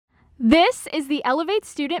This is the Elevate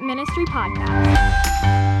Student Ministry Podcast.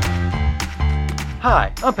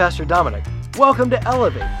 Hi, I'm Pastor Dominic. Welcome to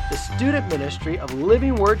Elevate, the student ministry of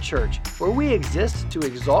Living Word Church, where we exist to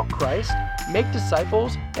exalt Christ, make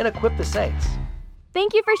disciples, and equip the saints.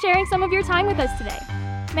 Thank you for sharing some of your time with us today.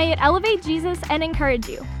 May it elevate Jesus and encourage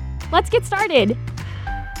you. Let's get started.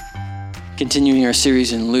 Continuing our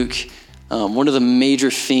series in Luke, one of the major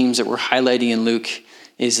themes that we're highlighting in Luke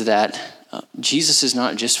is that Jesus is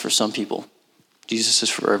not just for some people. Jesus is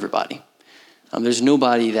for everybody. There's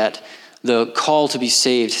nobody that the call to be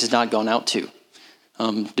saved has not gone out to,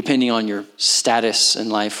 depending on your status in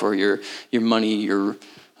life or your money, your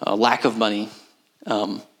lack of money,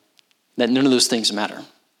 that none of those things matter.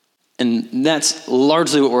 And that's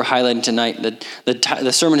largely what we're highlighting tonight.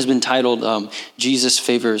 The sermon has been titled, Jesus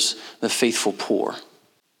Favors the Faithful Poor.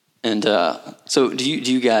 And so did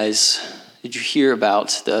you hear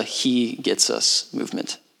about the He Gets Us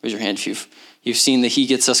movement? Raise your hand if you've seen the He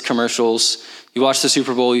Gets Us commercials. You watched the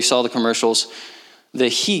Super Bowl, you saw the commercials. The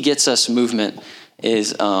He Gets Us movement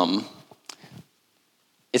is,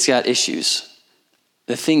 it's got issues.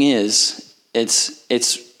 The thing is, its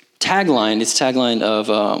tagline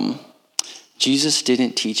of Jesus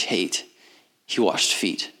didn't teach hate, he washed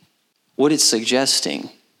feet. What it's suggesting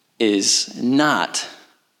is not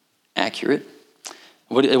accurate.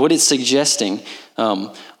 What it's suggesting,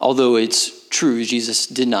 although it's true, Jesus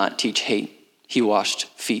did not teach hate, he washed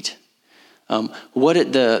feet.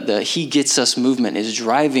 The He Gets Us movement is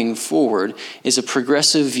driving forward is a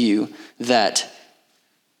progressive view that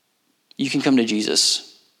you can come to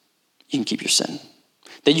Jesus, you can keep your sin.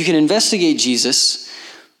 That you can investigate Jesus,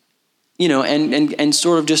 and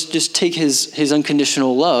sort of just take his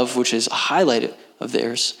unconditional love, which is a highlight of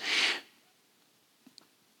theirs.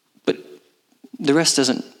 But the rest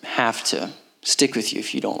doesn't have to stick with you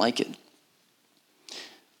if you don't like it.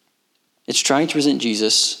 It's trying to present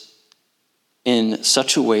Jesus in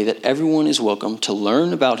such a way that everyone is welcome to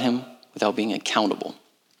learn about him without being accountable.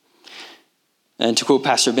 And to quote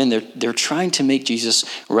Pastor Ben, they're trying to make Jesus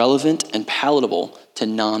relevant and palatable to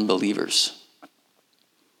non-believers.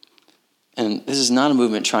 And this is not a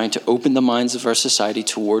movement trying to open the minds of our society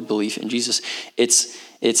toward belief in Jesus. It's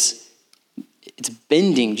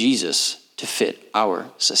bending Jesus to fit our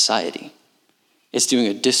society. It's doing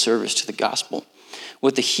a disservice to the gospel.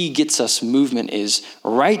 What the He Gets Us movement is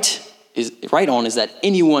right on is that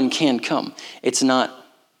anyone can come. It's not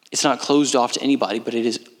closed off to anybody, but it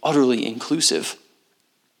is utterly inclusive.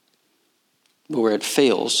 But where it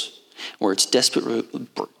fails, where it's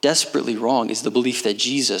desperately wrong, is the belief that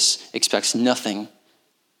Jesus expects nothing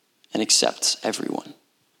and accepts everyone.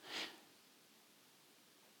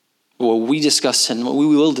 What we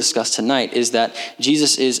will discuss tonight is that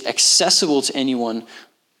Jesus is accessible to anyone,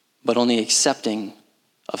 but only accepting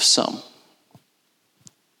of some.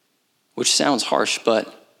 Which sounds harsh,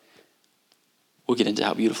 but we'll get into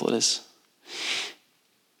how beautiful it is.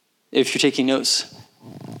 If you're taking notes,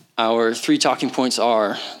 our 3 talking points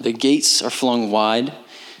are: the gates are flung wide,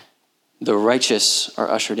 the righteous are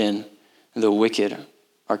ushered in, and the wicked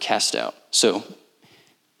are cast out. So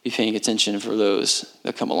be paying attention for those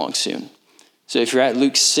that come along soon. So if you're at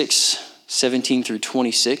Luke 6, 17 through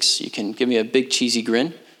 26, you can give me a big cheesy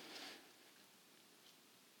grin.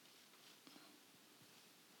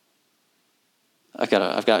 I've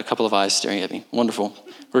got a couple of eyes staring at me. Wonderful.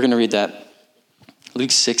 We're going to read that. Luke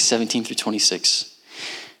 6, 17 through 26.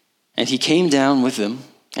 And he came down with them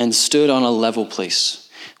and stood on a level place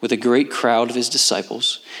with a great crowd of his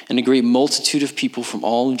disciples and a great multitude of people from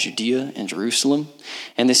all Judea and Jerusalem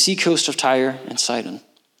and the seacoast of Tyre and Sidon,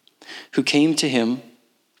 who came to him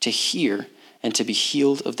to hear and to be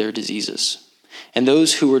healed of their diseases. And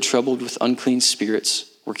those who were troubled with unclean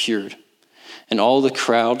spirits were cured. And all the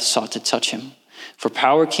crowd sought to touch him, for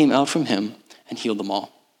power came out from him and healed them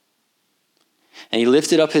all. And he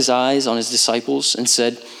lifted up his eyes on his disciples and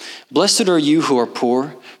said, "Blessed are you who are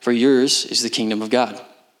poor, for yours is the kingdom of God.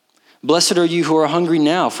 Blessed are you who are hungry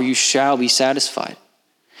now, for you shall be satisfied.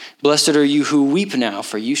 Blessed are you who weep now,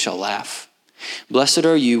 for you shall laugh. Blessed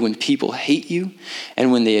are you when people hate you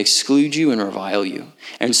and when they exclude you and revile you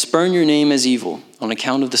and spurn your name as evil on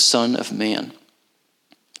account of the Son of Man.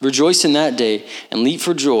 Rejoice in that day and leap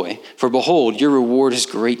for joy, for behold, your reward is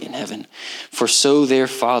great in heaven, for so their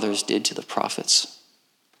fathers did to the prophets.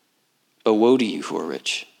 But woe to you who are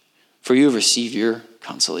rich, for you have received your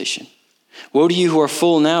consolation. Woe to you who are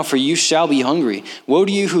full now, for you shall be hungry. Woe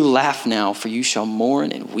to you who laugh now, for you shall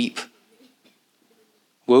mourn and weep.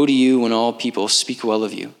 Woe to you when all people speak well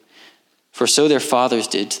of you, for so their fathers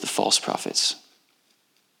did to the false prophets."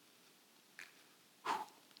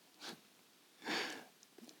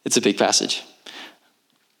 It's a big passage.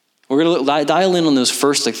 We're going to dial in on those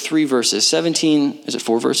first 3 verses. 17, is it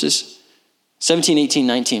 4 verses? 17, 18,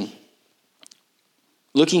 19.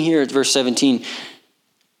 Looking here at verse 17,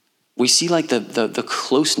 we see the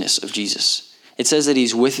closeness of Jesus. It says that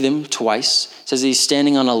he's with them twice. It says that he's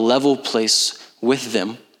standing on a level place with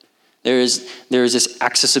them. There is this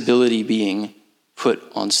accessibility being put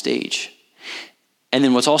on stage. And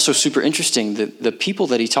then what's also super interesting, the people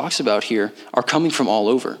that he talks about here are coming from all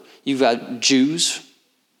over. You've got Jews,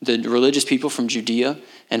 the religious people from Judea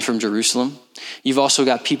and from Jerusalem. You've also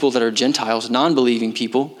got people that are Gentiles, non-believing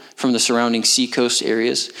people from the surrounding seacoast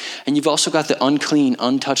areas. And you've also got the unclean,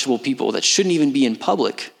 untouchable people that shouldn't even be in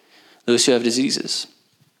public, those who have diseases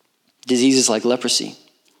like leprosy.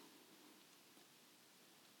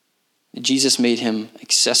 Jesus made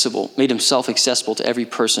himself accessible to every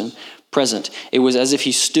person present. It was as if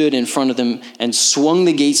he stood in front of them and swung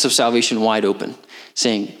the gates of salvation wide open,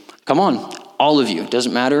 saying, come on, all of you. It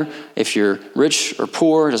doesn't matter if you're rich or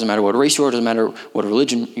poor. It doesn't matter what race you are. It doesn't matter what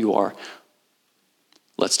religion you are.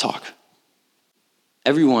 Let's talk.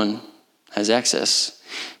 Everyone has access,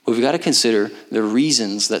 but we've got to consider the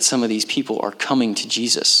reasons that some of these people are coming to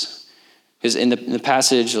Jesus. Because in the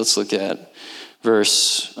passage, let's look at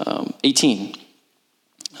verse 18.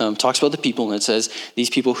 Talks about the people, and it says, these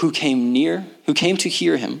people who came to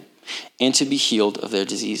hear him and to be healed of their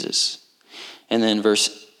diseases. And then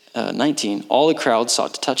verse 19, all the crowd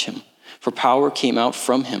sought to touch him, for power came out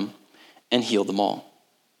from him and healed them all.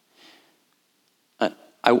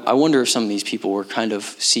 I wonder if some of these people were kind of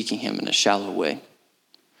seeking him in a shallow way.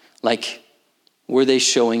 Like, were they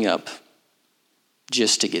showing up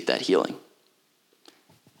just to get that healing?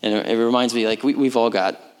 And it reminds me, we've all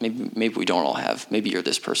got, maybe we don't all have, maybe you're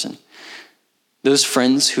this person. Those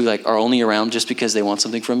friends who are only around just because they want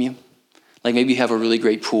something from you. Like maybe you have a really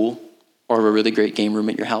great pool or a really great game room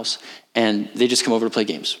at your house, and they just come over to play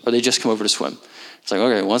games, or they just come over to swim. It's like,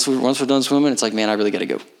 okay, once we're done swimming, it's like, man, I really got to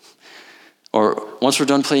go. Or once we're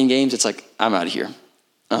done playing games, it's like, I'm out of here.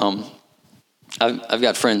 I've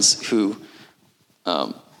got friends who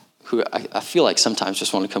I feel like sometimes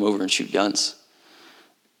just want to come over and shoot guns.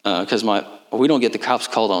 Because we don't get the cops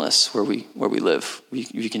called on us where we live.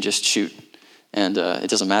 We can just shoot, and it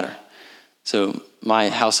doesn't matter. So my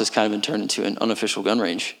house has kind of been turned into an unofficial gun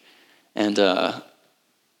range, and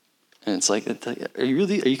it's like, are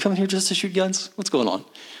you coming here just to shoot guns? What's going on?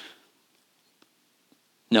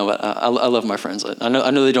 No, but I love my friends. I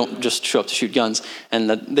know they don't just show up to shoot guns, and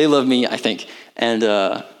they love me, I think. And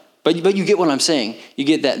but you get what I'm saying. You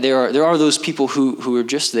get that there are those people who are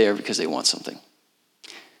just there because they want something.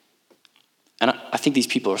 And I think these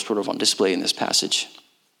people are sort of on display in this passage.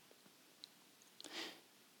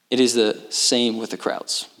 It is the same with the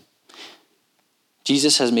crowds.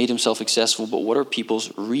 Jesus has made himself accessible, but what are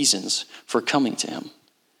people's reasons for coming to him?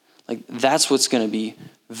 That's what's going to be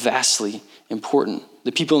vastly important.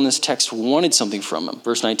 The people in this text wanted something from him.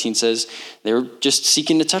 Verse 19 says they were just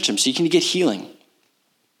seeking to touch him, seeking to get healing.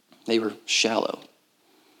 They were shallow.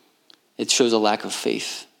 It shows a lack of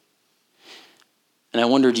faith. And I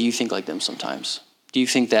wonder, do you think like them sometimes? Do you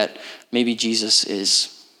think that maybe Jesus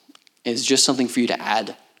is just something for you to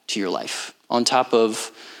add to your life on top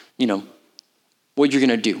of, what you're going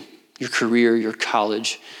to do, your career, your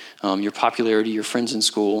college, your popularity, your friends in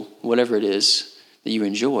school, whatever it is that you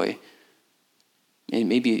enjoy? And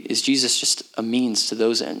maybe is Jesus just a means to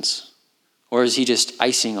those ends? Or is he just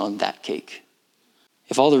icing on that cake?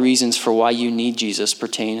 If all the reasons for why you need Jesus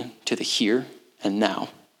pertain to the here and now,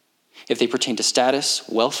 if they pertain to status,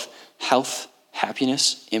 wealth, health,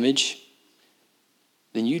 happiness, image,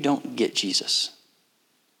 then you don't get Jesus.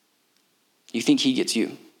 You think he gets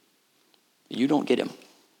you. You don't get him.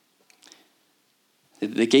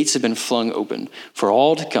 The gates have been flung open for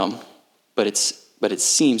all to come, but it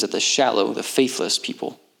seems that the shallow, the faithless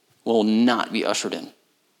people will not be ushered in.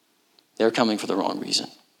 They're coming for the wrong reason.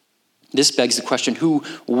 This begs the question, who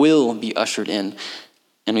will be ushered in?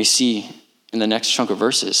 And we see in the next chunk of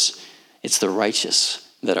verses, it's the righteous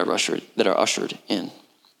that are ushered in.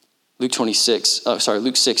 Luke 6,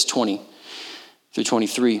 20 through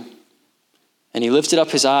 23. And he lifted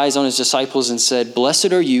up his eyes on his disciples and said,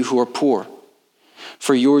 "Blessed are you who are poor,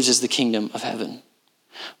 for yours is the kingdom of heaven.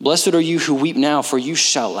 Blessed are you who weep now, for you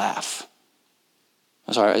shall laugh."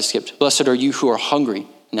 I skipped. "Blessed are you who are hungry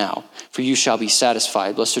now, for you shall be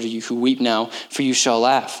satisfied. Blessed are you who weep now, for you shall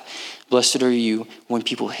laugh. Blessed are you when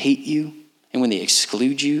people hate you and when they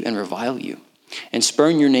exclude you and revile you and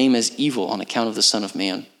spurn your name as evil on account of the Son of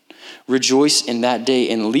Man. Rejoice in that day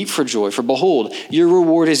and leap for joy, for behold, your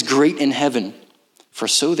reward is great in heaven, for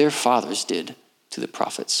so their fathers did to the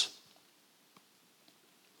prophets."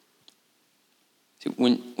 See,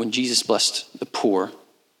 when Jesus blessed the poor,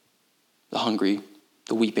 the hungry,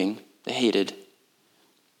 the weeping, the hated,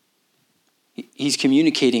 he's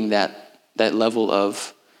communicating that level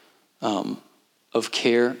of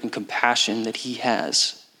care and compassion that he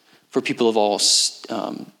has for people of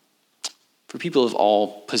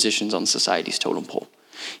all positions on society's totem pole.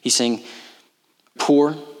 He's saying,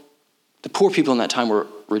 the poor people in that time were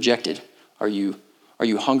rejected. Are you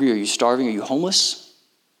hungry? Are you starving? Are you homeless?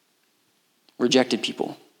 Rejected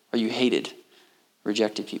people. Are you hated?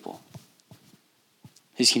 Rejected people.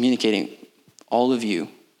 He's communicating, all of you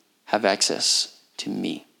have access to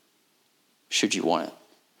me, should you want it.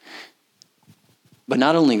 But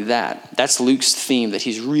not only that, that's Luke's theme that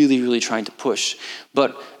he's really, really trying to push.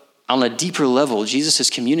 But on a deeper level, Jesus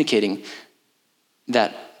is communicating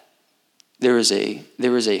that there is a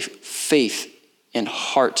faith and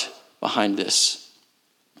heart behind this,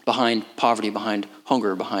 behind poverty, behind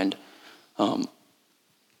hunger, behind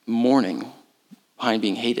mourning, behind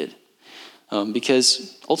being hated.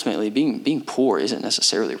 Because ultimately, being poor isn't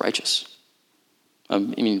necessarily righteous.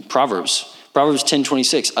 Proverbs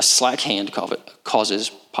 10:26, a slack hand causes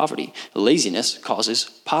poverty. Laziness causes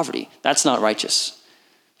poverty. That's not righteous.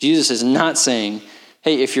 Jesus is not saying,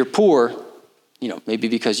 hey, if you're poor, maybe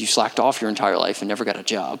because you slacked off your entire life and never got a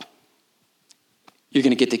job, you're going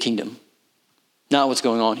to get the kingdom. Not what's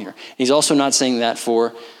going on here. He's also not saying that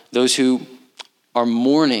for those who are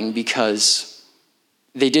mourning because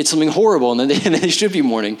they did something horrible and then they should be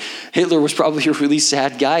mourning. Hitler was probably a really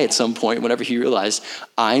sad guy at some point whenever he realized,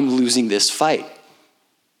 I'm losing this fight.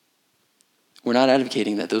 We're not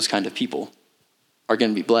advocating that those kind of people are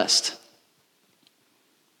going to be blessed.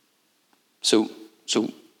 So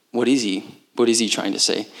what is he trying to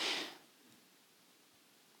say?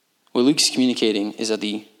 What Luke's communicating is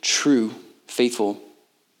that true faithful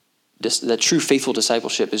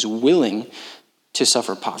discipleship is willing to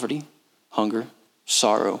suffer poverty, hunger,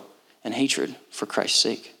 sorrow, and hatred for Christ's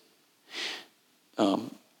sake.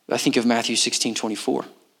 I think of Matthew 16:24.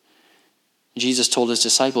 Jesus told his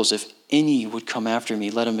disciples, if any would come after me,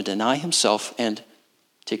 let him deny himself and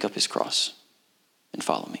take up his cross and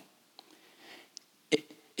follow me.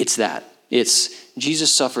 It's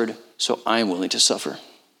Jesus suffered, so I am willing to suffer.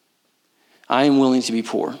 I am willing to be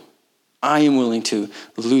poor. I am willing to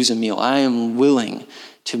lose a meal. I am willing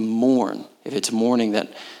to mourn, if it's mourning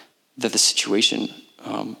that the situation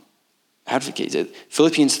advocates it.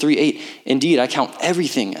 Philippians 3:8, indeed, I count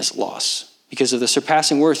everything as loss because of the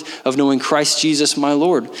surpassing worth of knowing Christ Jesus my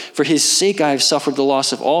Lord. For his sake I have suffered the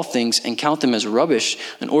loss of all things and count them as rubbish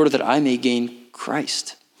in order that I may gain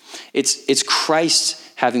Christ. It's Christ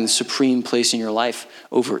having the supreme place in your life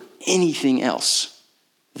over anything else.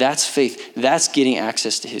 That's faith. That's getting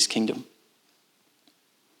access to his kingdom.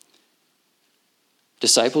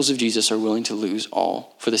 Disciples of Jesus are willing to lose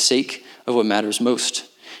all for the sake of what matters most.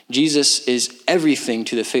 Jesus is everything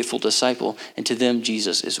to the faithful disciple, and to them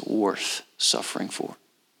Jesus is worth suffering for.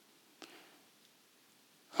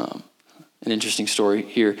 An interesting story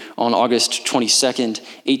here. On August 22nd,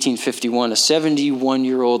 1851, a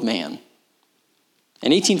 71-year-old man.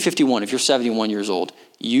 In 1851, if you're 71 years old,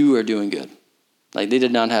 you are doing good. They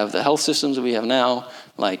did not have the health systems that we have now.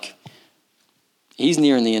 He's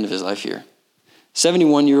nearing the end of his life here.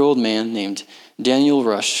 71-year-old man named Daniel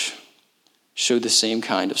Rush showed the same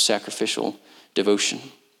kind of sacrificial devotion.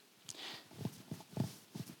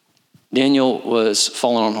 Daniel was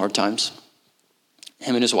falling on hard times.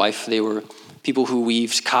 Him and his wife, they were people who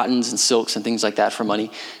weaved cottons and silks and things like that for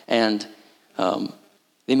money. And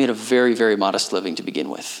they made a very, very modest living to begin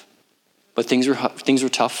with. But things were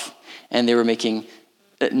tough, and they were making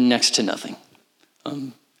next to nothing.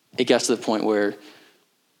 It got to the point where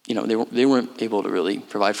they weren't able to really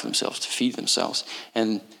provide for themselves, to feed themselves.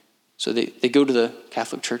 And so they go to the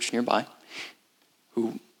Catholic church nearby,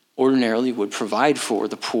 who ordinarily would provide for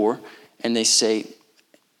the poor, and they say,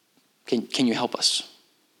 can you help us?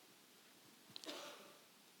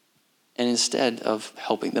 And instead of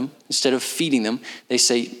helping them, instead of feeding them, they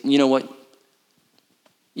say, you know what?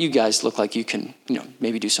 You guys look like you can,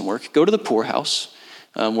 maybe do some work. Go to the poorhouse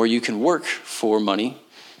where you can work for money,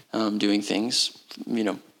 doing things,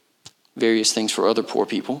 various things for other poor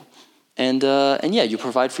people. And you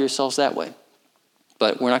provide for yourselves that way.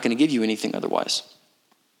 But we're not going to give you anything otherwise.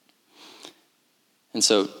 And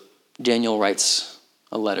so Daniel writes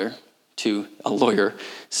a letter to a lawyer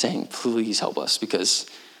saying, please help us because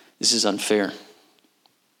this is unfair.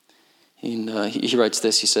 And he writes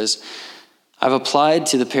this, he says, I've applied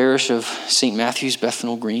to the parish of St. Matthew's,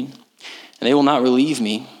 Bethnal Green, and they will not relieve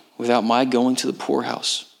me without my going to the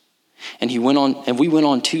poorhouse. And we went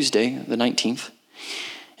on Tuesday, the 19th,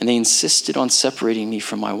 and they insisted on separating me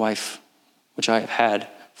from my wife, which I have had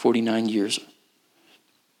 49 years,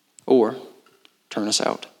 or turn us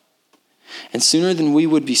out. And sooner than we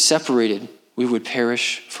would be separated, we would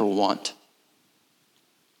perish for want.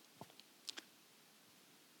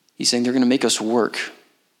 He's saying they're going to make us work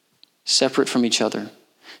separate from each other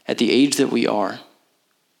at the age that we are.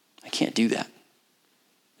 I can't do that.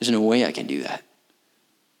 There's no way I can do that.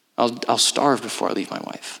 I'll starve before I leave my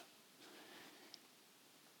wife.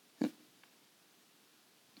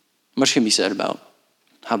 Much can be said about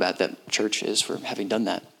how bad that church is for having done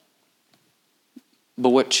that. But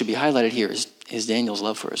what should be highlighted here is Daniel's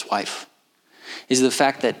love for his wife. Is the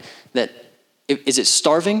fact that is it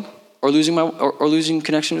starving or losing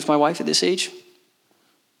connection with my wife at this age?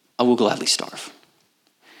 I will gladly starve.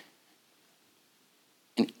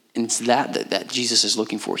 And it's that Jesus is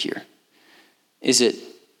looking for here. Is it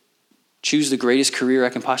choose the greatest career I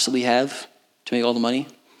can possibly have to make all the money?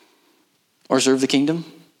 Or serve the kingdom?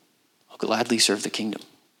 I'll gladly serve the kingdom.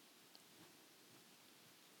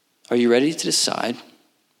 Are you ready to decide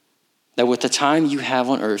that with the time you have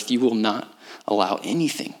on earth, you will not allow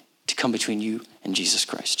anything to come between you and Jesus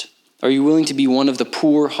Christ? Are you willing to be one of the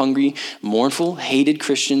poor, hungry, mournful, hated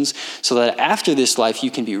Christians so that after this life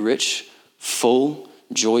you can be rich, full,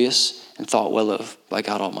 joyous, and thought well of by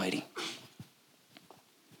God Almighty?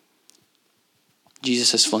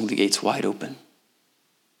 Jesus has flung the gates wide open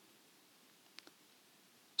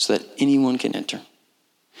so that anyone can enter.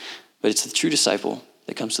 But it's the true disciple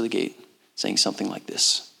that comes to the gate saying something like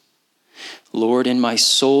this: Lord, in my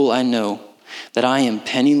soul I know that I am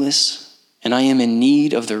penniless and I am in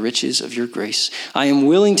need of the riches of your grace. I am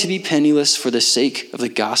willing to be penniless for the sake of the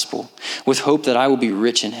gospel, with hope that I will be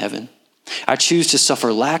rich in heaven. I choose to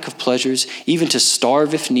suffer lack of pleasures, even to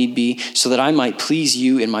starve if need be, so that I might please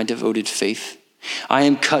you in my devoted faith. I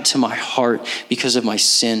am cut to my heart because of my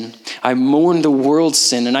sin. I mourn the world's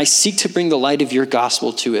sin, and I seek to bring the light of your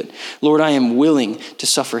gospel to it. Lord, I am willing to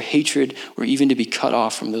suffer hatred or even to be cut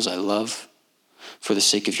off from those I love for the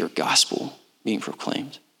sake of your gospel being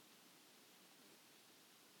proclaimed.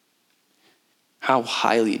 How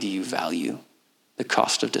highly do you value the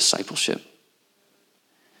cost of discipleship?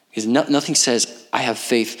 Because nothing says I have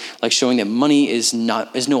faith like showing that money is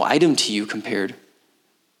no item to you compared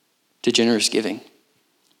to generous giving.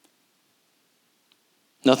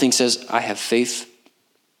 Nothing says I have faith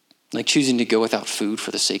like choosing to go without food for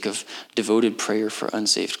the sake of devoted prayer for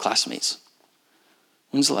unsaved classmates.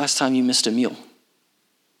 When's the last time you missed a meal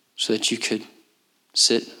so that you could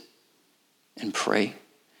sit and pray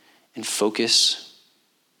and focus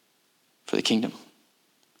for the kingdom?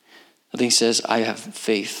 Nothing says I have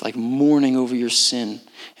faith like mourning over your sin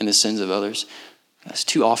and the sins of others. That's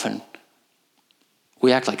too often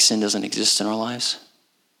we act like sin doesn't exist in our lives.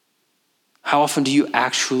 How often do you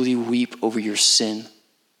actually weep over your sin?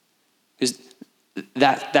 Because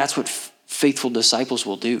that's what faithful disciples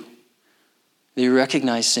will do. They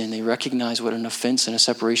recognize sin. They recognize what an offense and a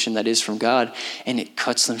separation that is from God, and it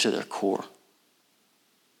cuts them to their core.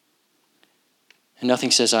 And nothing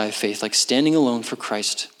says I have faith like standing alone for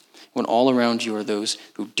Christ when all around you are those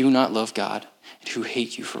who do not love God and who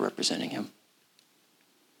hate you for representing him.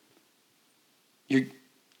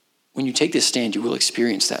 When you take this stand, you will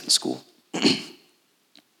experience that in school.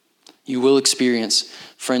 You will experience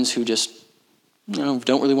friends who just don't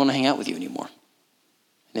really want to hang out with you anymore.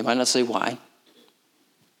 They might not say why,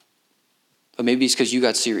 but maybe it's because you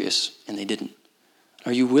got serious and they didn't.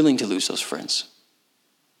 Are you willing to lose those friends?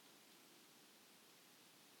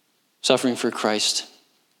 Suffering for Christ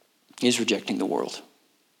is rejecting the world.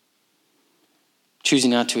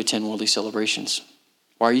 Choosing not to attend worldly celebrations.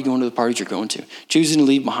 Why are you going to the parties you're going to? Choosing to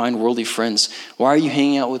leave behind worldly friends. Why are you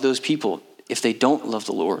hanging out with those people if they don't love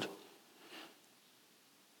the Lord?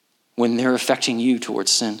 When they're affecting you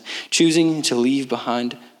towards sin. Choosing to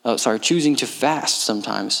fast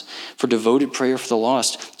sometimes for devoted prayer for the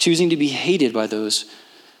lost. Choosing to be hated by those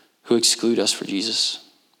who exclude us for Jesus.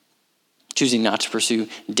 Choosing not to pursue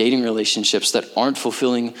dating relationships that aren't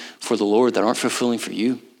fulfilling for the Lord, that aren't fulfilling for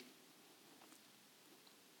you.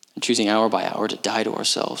 And choosing hour by hour to die to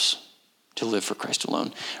ourselves, to live for Christ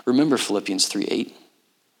alone. Remember Philippians 3:8.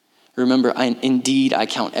 Remember, I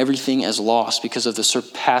count everything as loss because of the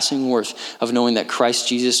surpassing worth of knowing Christ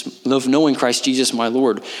Jesus, my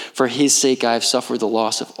Lord. For his sake I have suffered the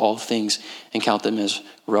loss of all things and count them as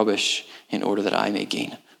rubbish in order that I may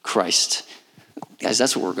gain Christ. Guys,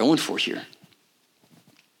 that's what we're going for here.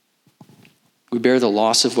 We bear the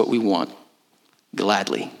loss of what we want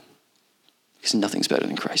gladly because nothing's better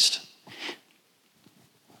than Christ.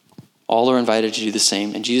 All are invited to do the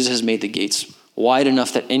same, and Jesus has made the gates wide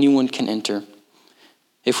enough that anyone can enter.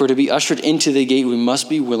 If we're to be ushered into the gate, we must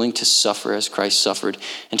be willing to suffer as Christ suffered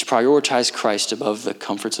and to prioritize Christ above the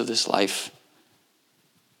comforts of this life.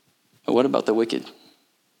 But what about the wicked?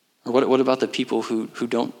 Or what about the people who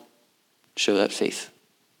don't show that faith?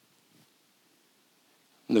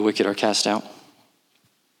 The wicked are cast out.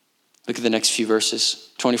 Look at the next few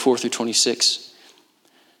verses, 24 through 26.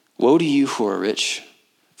 Woe to you who are rich,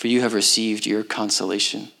 for you have received your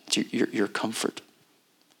consolation, your comfort.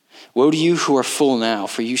 Woe to you who are full now,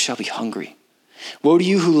 for you shall be hungry. Woe to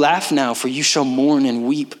you who laugh now, for you shall mourn and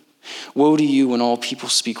weep. Woe to you when all people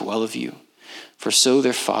speak well of you, for so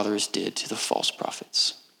their fathers did to the false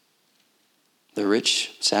prophets. The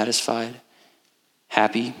rich, satisfied,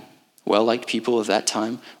 happy, well-liked people of that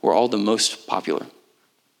time were all the most popular.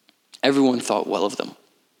 Everyone thought well of them.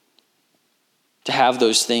 To have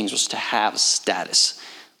those things was to have status,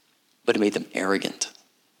 but it made them arrogant.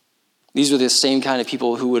 These were the same kind of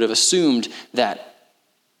people who would have assumed that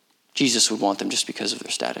Jesus would want them just because of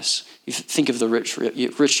their status. You think of the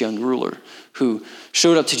rich young ruler who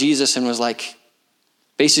showed up to Jesus and was like,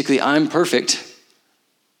 basically, I'm perfect.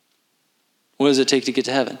 What does it take to get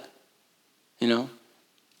to heaven? You know?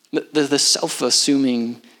 The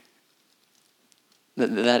self-assuming,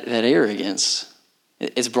 that arrogance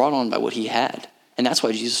is brought on by what he had. And that's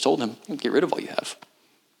why Jesus told him, get rid of all you have.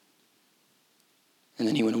 And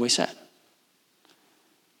then he went away sad.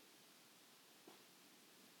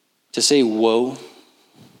 To say woe,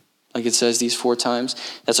 like it says these 4 times,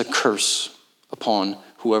 that's a curse upon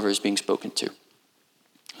whoever is being spoken to.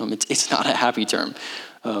 It's not a happy term.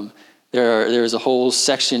 There's a whole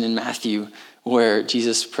section in Matthew where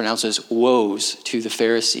Jesus pronounces woes to the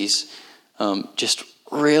Pharisees, just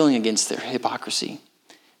railing against their hypocrisy.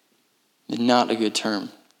 Not a good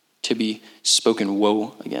term to be spoken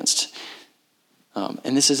woe against.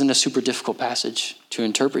 And this isn't a super difficult passage to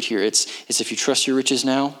interpret here. It's if you trust your riches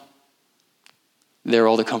now, they're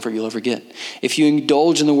all the comfort you'll ever get. If you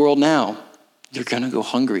indulge in the world now, you're going to go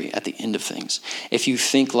hungry at the end of things. If you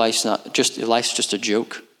think life's just a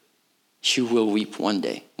joke, you will weep one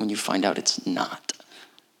day when you find out it's not.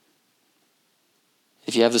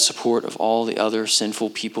 If you have the support of all the other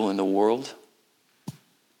sinful people in the world,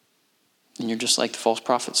 then you're just like the false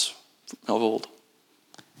prophets of old.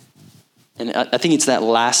 And I think it's that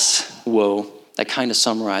last woe that kind of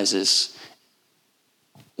summarizes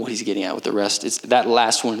what he's getting at with the rest. It's that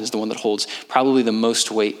last one is the one that holds probably the most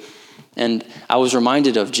weight. And I was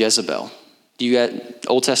reminded of Jezebel. Do you got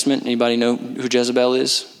Old Testament? Anybody know who Jezebel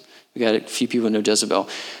is? We got a few people who know Jezebel.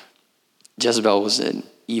 Jezebel was an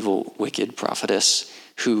evil, wicked prophetess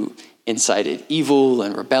who incited evil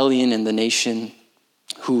and rebellion in the nation,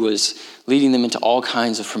 who was leading them into all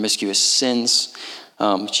kinds of promiscuous sins.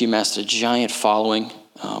 She amassed a giant following,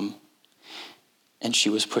 and she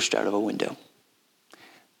was pushed out of a window.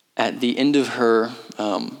 At the end of her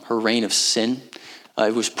reign of sin,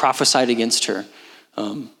 it was prophesied against her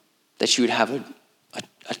that she would have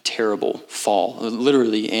a terrible fall,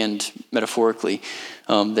 literally and metaphorically,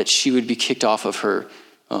 that she would be kicked off of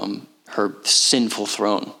her sinful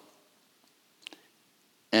throne.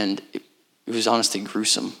 And it was honestly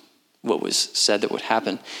gruesome what was said that would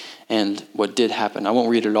happen and what did happen. I won't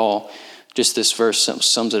read it all. Just this verse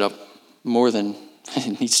sums it up more than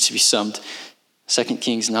it needs to be summed. 2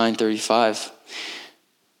 Kings 9:35.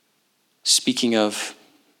 Speaking of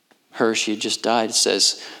her, she had just died. It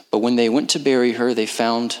says, but when they went to bury her, they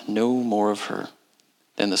found no more of her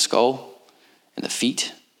than the skull and the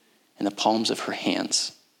feet and the palms of her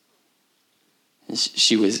hands. And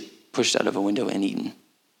she was pushed out of a window and eaten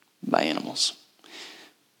by animals.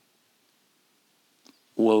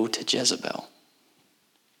 Woe to Jezebel.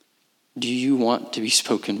 Do you want to be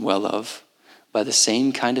spoken well of by the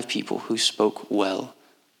same kind of people who spoke well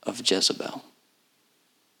of Jezebel?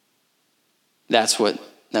 That's what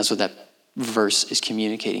that verse is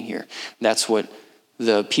communicating here. That's what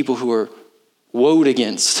the people who are woed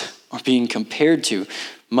against are being compared to.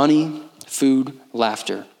 Money, food,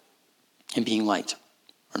 laughter, and being liked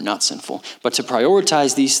are not sinful. But to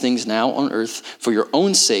prioritize these things now on earth for your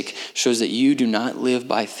own sake shows that you do not live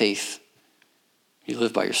by faith. You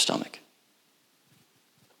live by your stomach.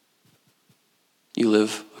 You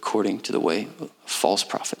live according to the way of false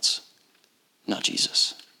prophets, not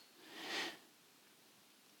Jesus.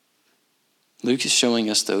 Luke is showing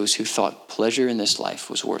us those who thought pleasure in this life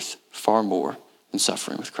was worth far more than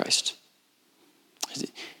suffering with Christ.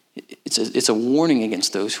 It's a warning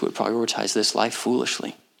against those who would prioritize this life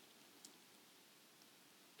foolishly.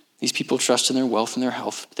 These people trust in their wealth and their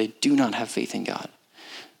health, but they do not have faith in God.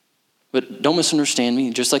 But don't misunderstand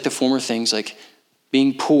me. Just like the former things, like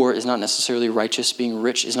Being poor is not necessarily righteous. Being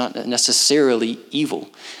rich is not necessarily evil.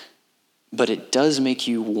 But it does make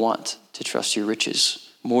you want to trust your riches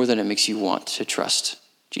more than it makes you want to trust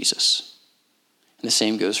Jesus. And the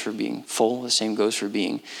same goes for being full. The same goes for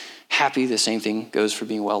being happy. The same thing goes for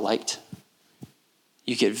being well-liked.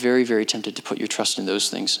 You get very, very tempted to put your trust in those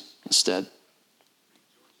things instead.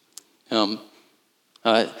 Imagine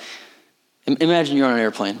you're on an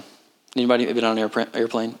airplane. Anybody been on an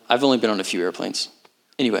airplane? I've only been on a few airplanes.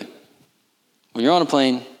 Anyway, when you're on a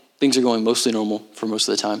plane, things are going mostly normal for most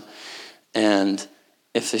of the time. And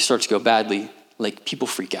if they start to go badly, like people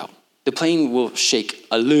freak out. The plane will shake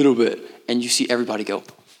a little bit and you see everybody go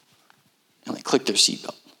and like click their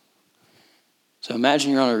seatbelt. So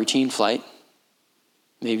imagine you're on a routine flight,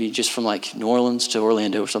 maybe just from like New Orleans to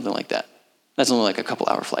Orlando or something like that. That's only like a couple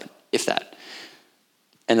hour flight, if that.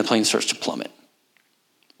 And the plane starts to plummet.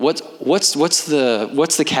 What's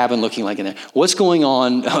the cabin looking like in there? What's going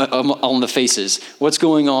on the faces? What's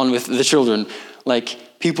going on with the children?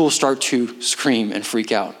 Like people start to scream and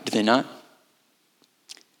freak out. Do they not?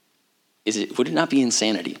 Would it not be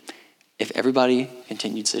insanity if everybody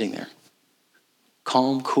continued sitting there,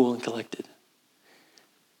 calm, cool, and collected,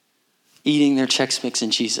 eating their Chex Mix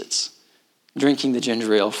and Cheez-Its, drinking the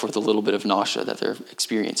ginger ale for the little bit of nausea that they're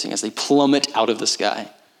experiencing as they plummet out of the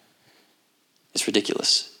sky? It's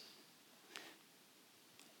ridiculous.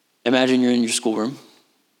 Imagine you're in your schoolroom,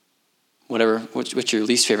 whatever, what's your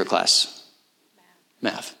least favorite class?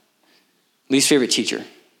 Math. Least favorite teacher?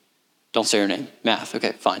 Don't say her name. Math,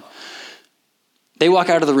 okay, fine. They walk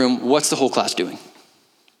out of the room, what's the whole class doing?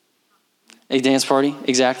 A dance party,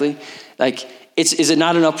 exactly. Like, is it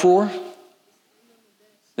not an uproar?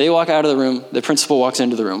 They walk out of the room, the principal walks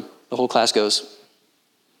into the room, the whole class goes.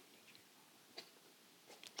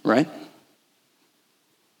 Right?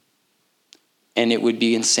 And it would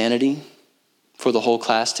be insanity for the whole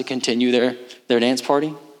class to continue their dance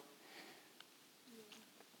party.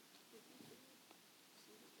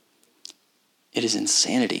 It is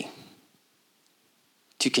insanity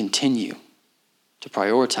to continue to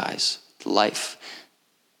prioritize the life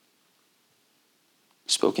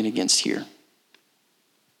spoken against here.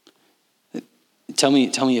 Tell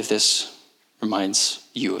me if this reminds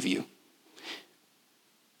you of you.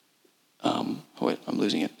 Wait, I'm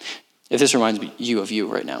losing it. If this reminds you of you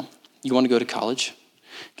right now, you want to go to college,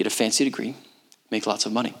 get a fancy degree, make lots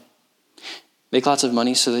of money. Make lots of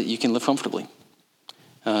money so that you can live comfortably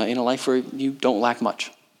in a life where you don't lack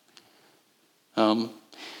much.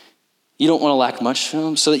 You don't want to lack much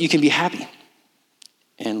so that you can be happy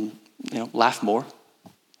and laugh more,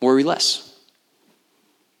 worry less.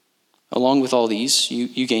 Along with all these,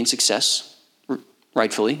 you gain success,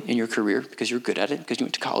 rightfully, in your career because you're good at it, because you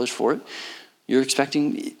went to college for it. You're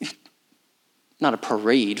expecting not a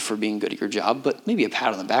parade for being good at your job, but maybe a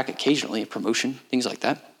pat on the back occasionally, a promotion, things like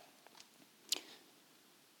that.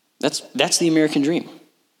 That's the American dream.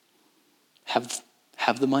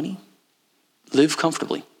 Have the money, live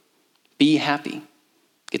comfortably, be happy,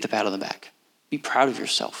 get the pat on the back, be proud of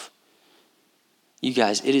yourself. You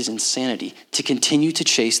guys, it is insanity to continue to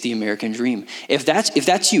chase the American dream. If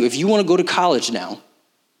that's you, if you want to go to college now,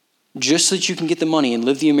 just so that you can get the money and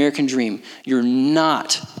live the American dream, you're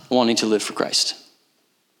not wanting to live for Christ.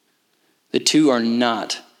 The two are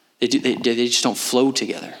not, they just don't flow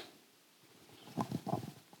together.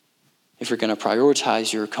 If you're going to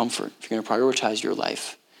prioritize your comfort, if you're going to prioritize your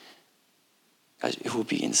life, guys, it will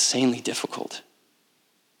be insanely difficult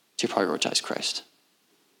to prioritize Christ.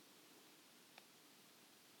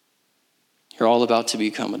 You're all about to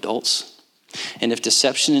become adults. And if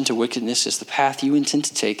deception into wickedness is the path you intend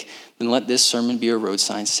to take, then let this sermon be a road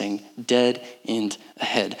sign saying, dead end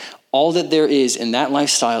ahead. All that there is in that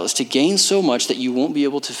lifestyle is to gain so much that you won't be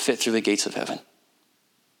able to fit through the gates of heaven.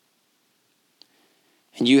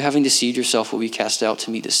 And you, having deceived yourself, will be cast out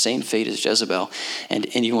to meet the same fate as Jezebel and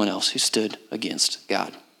anyone else who stood against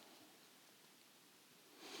God.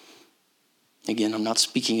 Again, I'm not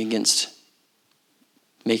speaking against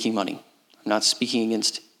making money. I'm not speaking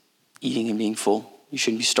against eating and being full. You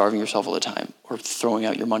shouldn't be starving yourself all the time or throwing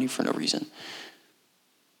out your money for no reason.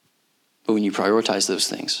 But when you prioritize those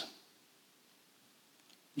things,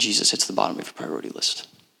 Jesus hits the bottom of your priority list.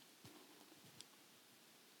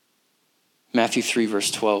 Matthew 3,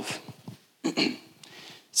 verse 12. It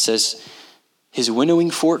says, his winnowing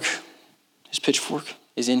fork, his pitchfork,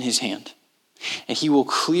 is in his hand, and he will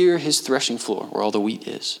clear his threshing floor where all the wheat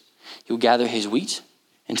is. He will gather his wheat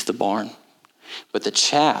into the barn, but the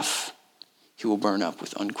chaff he will burn up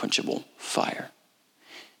with unquenchable fire.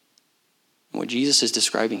 And what Jesus is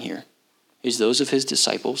describing here is those of his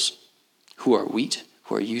disciples who are wheat,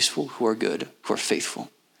 who are useful, who are good, who are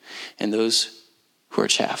faithful, and those who are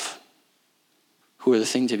chaff, who are the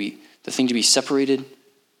thing to be separated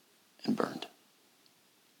and burned.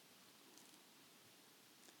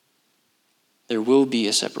 There will be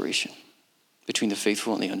a separation between the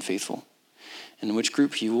faithful and the unfaithful, and which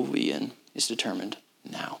group you will be in is determined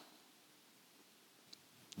now.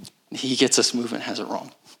 He gets us moving, has it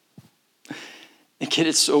wrong. They get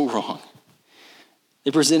it so wrong. They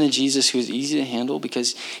presented Jesus who is easy to handle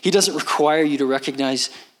because he doesn't require you to recognize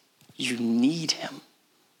you need him.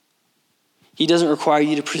 He doesn't require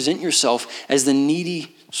you to present yourself as the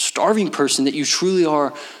needy, starving person that you truly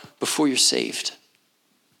are before you're saved.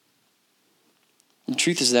 The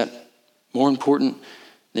truth is that more important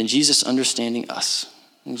than Jesus understanding us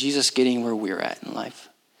and Jesus getting where we're at in life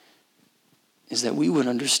is that we would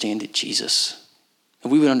understand Jesus, that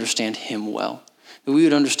we would understand him well, that we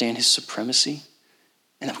would understand his supremacy,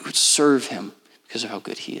 and that we would serve him because of how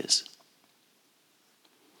good he is.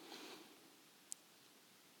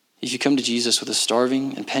 If you come to Jesus with a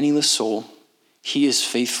starving and penniless soul, he is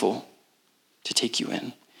faithful to take you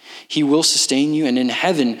in. He will sustain you, and in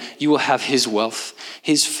heaven, you will have his wealth,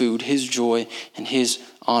 his food, his joy, and his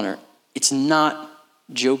honor. It's not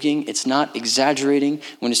joking, it's not exaggerating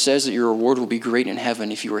when it says that your reward will be great in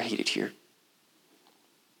heaven if you were hated here.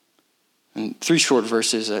 And 3 short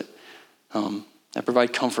verses that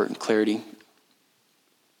provide comfort and clarity.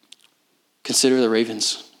 Consider the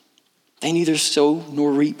ravens. They neither sow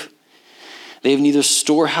nor reap. They have neither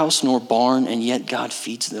storehouse nor barn, and yet God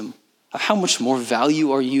feeds them. How much more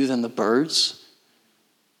value are you than the birds?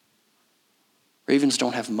 Ravens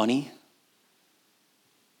don't have money.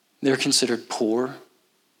 They're considered poor,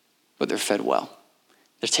 but they're fed well.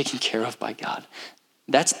 They're taken care of by God.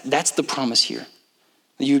 That's the promise here.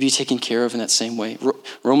 That you would be taken care of in that same way.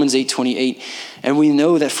 Romans 8:28. And we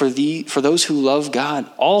know that for those who love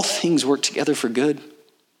God, all things work together for good,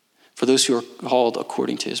 for those who are called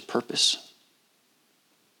according to his purpose.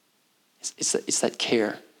 It's that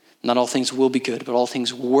care. Not all things will be good, but all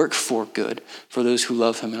things work for good for those who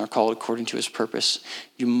love him and are called according to his purpose.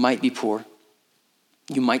 You might be poor.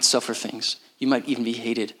 You might suffer things. You might even be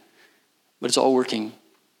hated. But it's all working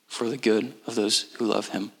for the good of those who love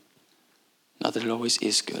him. Not that it always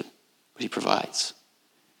is good, but he provides.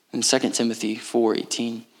 In 2 Timothy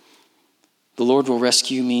 4:18, the Lord will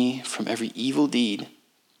rescue me from every evil deed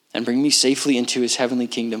and bring me safely into his heavenly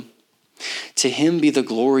kingdom. To him be the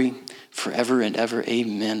glory forever and ever.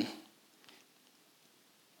 Amen.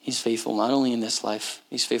 He's faithful not only in this life,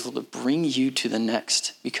 he's faithful to bring you to the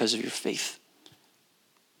next because of your faith.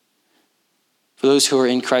 For those who are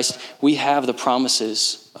in Christ, we have the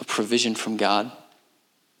promises of provision from God,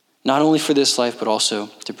 not only for this life, but also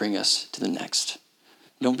to bring us to the next.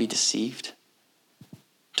 Don't be deceived.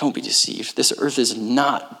 Don't be deceived. This earth is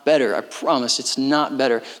not better. I promise it's not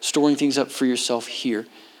better. Storing things up for yourself here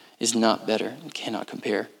is not better. It cannot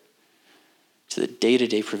compare to the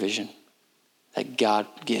day-to-day provision that God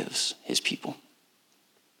gives his people.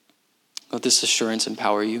 Let this assurance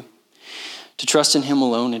empower you to trust in him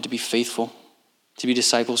alone and to be faithful, to be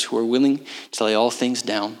disciples who are willing to lay all things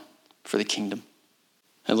down for the kingdom.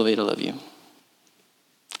 Elevate, I love you.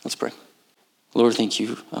 Let's pray. Lord, thank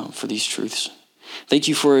you for these truths. Thank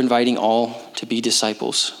you for inviting all to be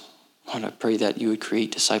disciples. Lord, I pray that you would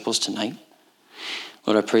create disciples tonight.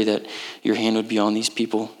 Lord, I pray that your hand would be on these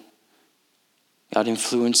people. God,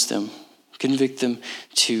 influence them, convict them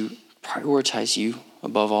to prioritize you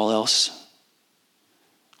above all else.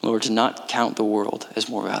 Lord, to not count the world as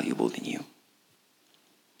more valuable than you.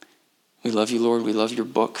 We love you, Lord. We love your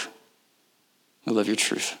book. We love your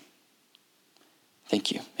truth.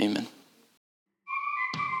 Thank you. Amen.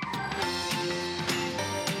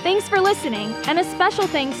 Thanks for listening, and a special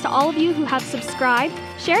thanks to all of you who have subscribed,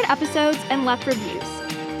 shared episodes, and left reviews.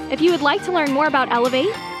 If you would like to learn more about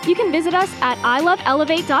Elevate, you can visit us at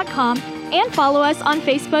iloveelevate.com and follow us on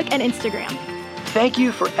Facebook and Instagram. Thank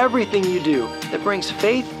you for everything you do that brings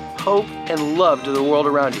faith, hope, and love to the world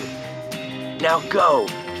around you. Now go,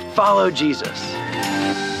 follow Jesus.